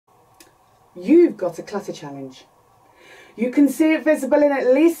you've got a clutter challenge. You can see it visible in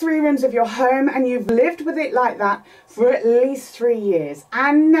at least 3 rooms of your home, and you've lived with it like that for at least 3 years.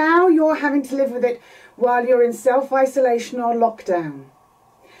 And now you're having to live with it while you're in self-isolation or lockdown.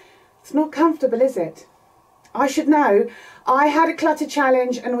 It's not comfortable, is it? I should know. I had a clutter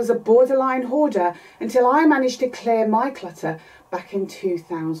challenge and was a borderline hoarder until I managed to clear my clutter back in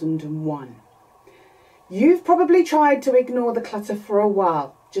 2001. You've probably tried to ignore the clutter for a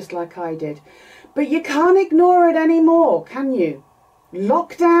while, just like I did. But you can't ignore it anymore, can you?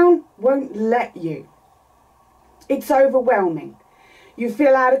 Lockdown won't let you. It's overwhelming. You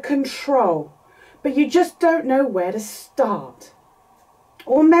feel out of control, but you just don't know where to start.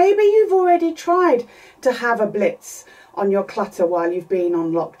 Or maybe you've already tried to have a blitz on your clutter while you've been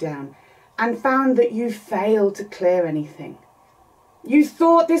on lockdown and found that you failed to clear anything. You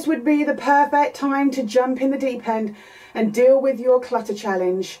thought this would be the perfect time to jump in the deep end and deal with your clutter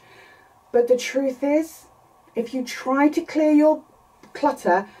challenge. But the truth is, if you try to clear your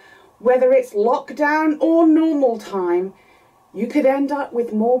clutter, whether it's lockdown or normal time, you could end up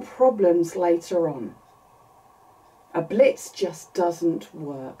with more problems later on. A blitz just doesn't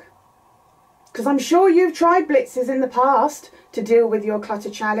work. Because I'm sure you've tried blitzes in the past to deal with your clutter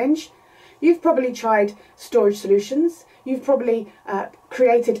challenge. You've probably tried storage solutions. You've probably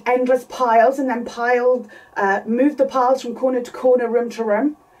created endless piles and then moved the piles from corner to corner, room to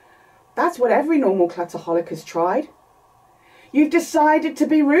room. That's what every normal clutterholic has tried. You've decided to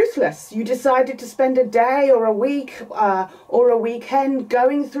be ruthless. You decided to spend a day or a week or a weekend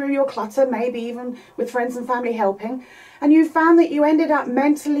going through your clutter, maybe even with friends and family helping, and you found that you ended up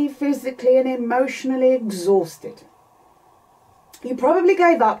mentally, physically and emotionally exhausted. You probably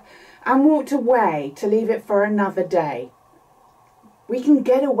gave up and walked away to leave it for another day. We can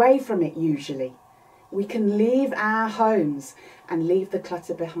get away from it usually. We can leave our homes and leave the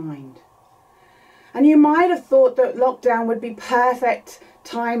clutter behind. And you might have thought that lockdown would be perfect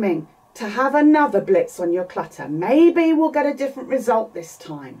timing to have another blitz on your clutter. Maybe we'll get a different result this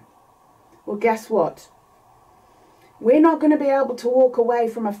time. Well, guess what? We're not going to be able to walk away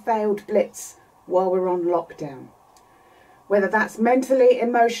from a failed blitz while we're on lockdown. Whether that's mentally,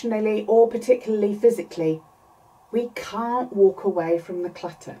 emotionally, or particularly physically, we can't walk away from the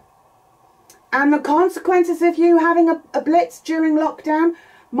clutter. And the consequences of you having a blitz during lockdown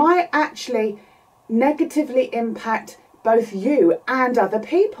might actually negatively impact both you and other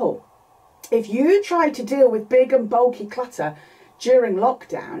people. If you try to deal with big and bulky clutter during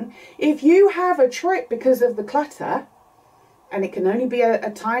lockdown, if you have a trip because of the clutter, and it can only be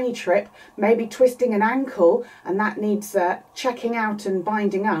a tiny trip, maybe twisting an ankle, and that needs checking out and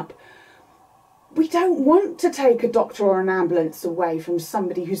binding up, we don't want to take a doctor or an ambulance away from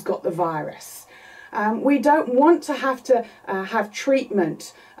somebody who's got the virus. We don't want to have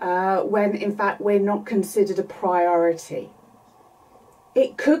treatment when in fact we're not considered a priority.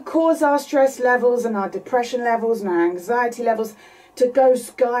 It could cause our stress levels and our depression levels and our anxiety levels to go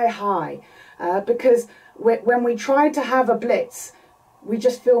sky high because when we try to have a blitz, we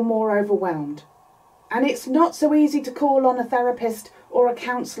just feel more overwhelmed. And it's not so easy to call on a therapist or a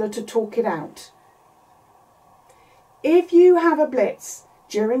counsellor to talk it out. If you have a blitz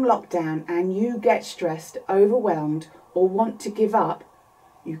during lockdown and you get stressed, overwhelmed, or want to give up,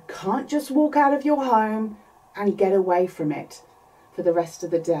 you can't just walk out of your home and get away from it for the rest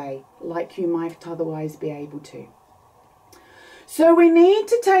of the day like you might otherwise be able to. So we need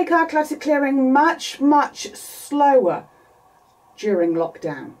to take our clutter clearing much, much slower during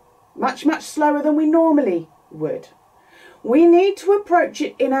lockdown. Much, much slower than we normally would. We need to approach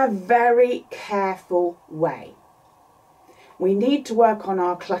it in a very careful way. We need to work on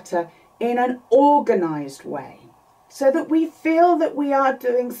our clutter in an organised way so that we feel that we are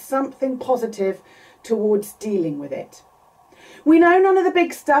doing something positive towards dealing with it. We know none of the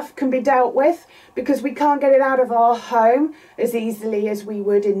big stuff can be dealt with because we can't get it out of our home as easily as we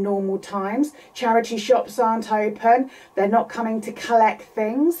would in normal times. Charity shops aren't open, they're not coming to collect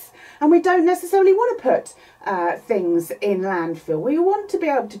things, and we don't necessarily want to put things in landfill. We want to be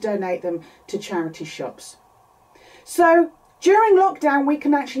able to donate them to charity shops. So during lockdown, we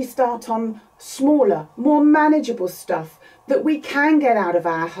can actually start on smaller, more manageable stuff that we can get out of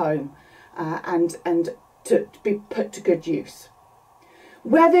our home and to be put to good use.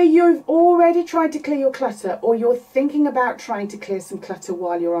 Whether you've already tried to clear your clutter or you're thinking about trying to clear some clutter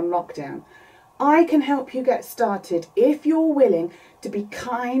while you're on lockdown, I can help you get started if you're willing to be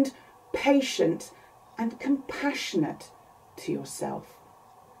kind, patient and compassionate to yourself.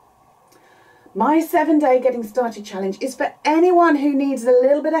 My 7-day Getting Started Challenge is for anyone who needs a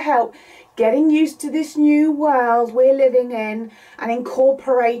little bit of help getting used to this new world we're living in and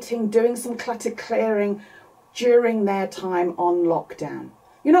incorporating doing some clutter clearing during their time on lockdown.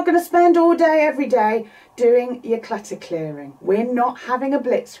 You're not going to spend all day every day doing your clutter clearing. We're not having a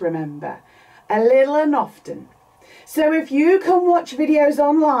blitz, remember. A little and often. So if you can watch videos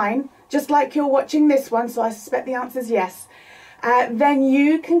online, just like you're watching this one, so I suspect the answer is yes, then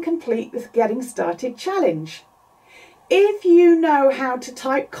you can complete the Getting Started Challenge. If you know how to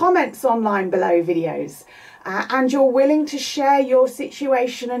type comments online below videos and you're willing to share your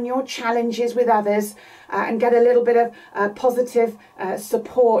situation and your challenges with others and get a little bit of positive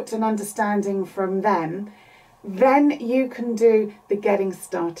support and understanding from them, then you can do the Getting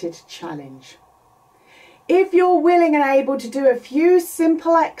Started Challenge. If you're willing and able to do a few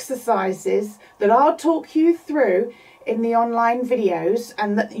simple exercises that I'll talk you through in the online videos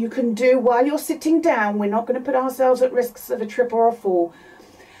and that you can do while you're sitting down, we're not going to put ourselves at risks of a trip or a fall,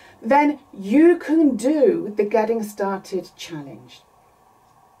 then you can do the Getting Started Challenge.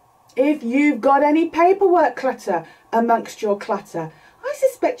 If you've got any paperwork clutter amongst your clutter, I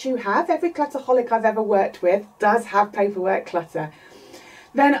suspect you have. Every clutterholic I've ever worked with does have paperwork clutter.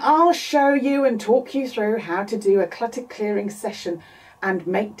 Then I'll show you and talk you through how to do a clutter clearing session and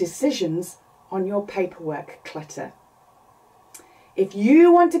make decisions on your paperwork clutter. If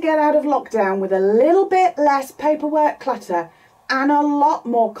you want to get out of lockdown with a little bit less paperwork clutter and a lot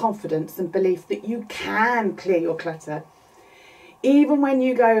more confidence and belief that you can clear your clutter, even when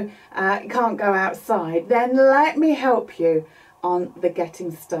you can't go outside, then let me help you on the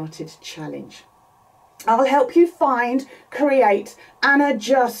Getting Started Challenge. I'll help you find, create and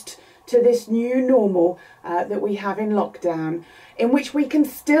adjust to this new normal that we have in lockdown, in which we can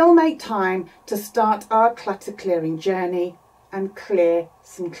still make time to start our clutter clearing journey and clear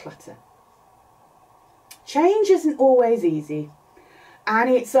some clutter. Change isn't always easy, and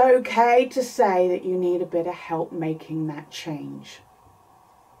it's okay to say that you need a bit of help making that change.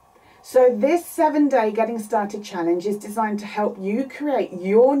 So this 7-day Getting Started Challenge is designed to help you create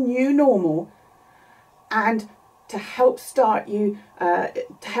your new normal and to help you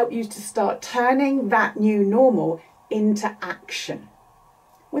to start turning that new normal into action,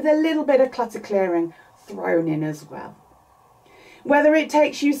 with a little bit of clutter clearing thrown in as well. Whether it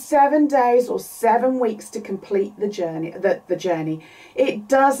takes you 7 days or 7 weeks to complete the journey, it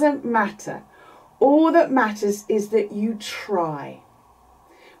doesn't matter. All that matters is that you try.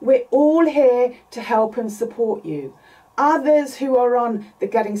 We're all here to help and support you. Others who are on the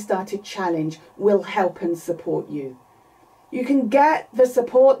Getting Started Challenge will help and support you. You can get the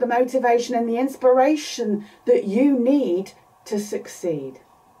support, the motivation and the inspiration that you need to succeed.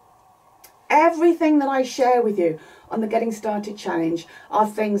 Everything that I share with you on the Getting Started Challenge are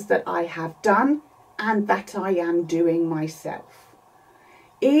things that I have done and that I am doing myself.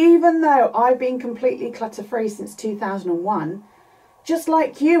 Even though I've been completely clutter-free since 2001, just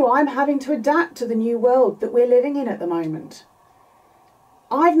like you, I'm having to adapt to the new world that we're living in at the moment.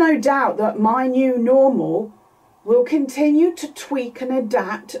 I've no doubt that my new normal will continue to tweak and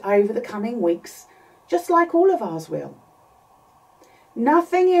adapt over the coming weeks, just like all of ours will.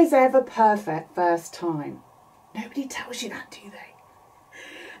 Nothing is ever perfect first time. Nobody tells you that, do they?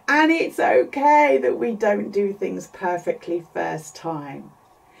 And it's okay that we don't do things perfectly first time.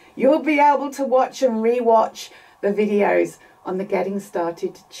 You'll be able to watch and re-watch the videos on the Getting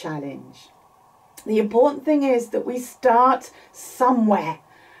Started Challenge. The important thing is that we start somewhere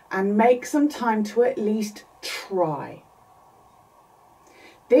and make some time to at least try.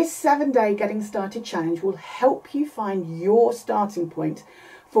 This 7-day Getting Started Challenge will help you find your starting point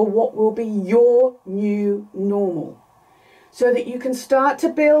for what will be your new normal, so that you can start to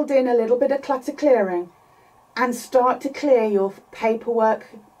build in a little bit of clutter clearing and start to clear your paperwork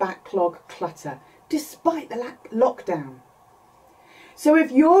backlog clutter despite the lockdown. So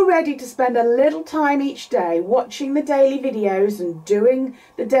if you're ready to spend a little time each day watching the daily videos and doing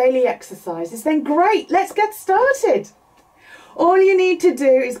the daily exercises, then great, let's get started. All you need to do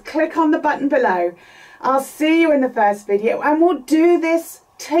is click on the button below. I'll see you in the first video and we'll do this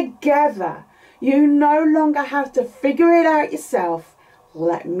together. You no longer have to figure it out yourself.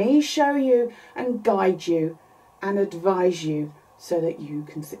 Let me show you and guide you and advise you so that you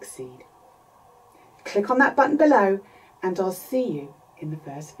can succeed. Click on that button below and I'll see you in the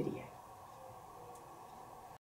first video.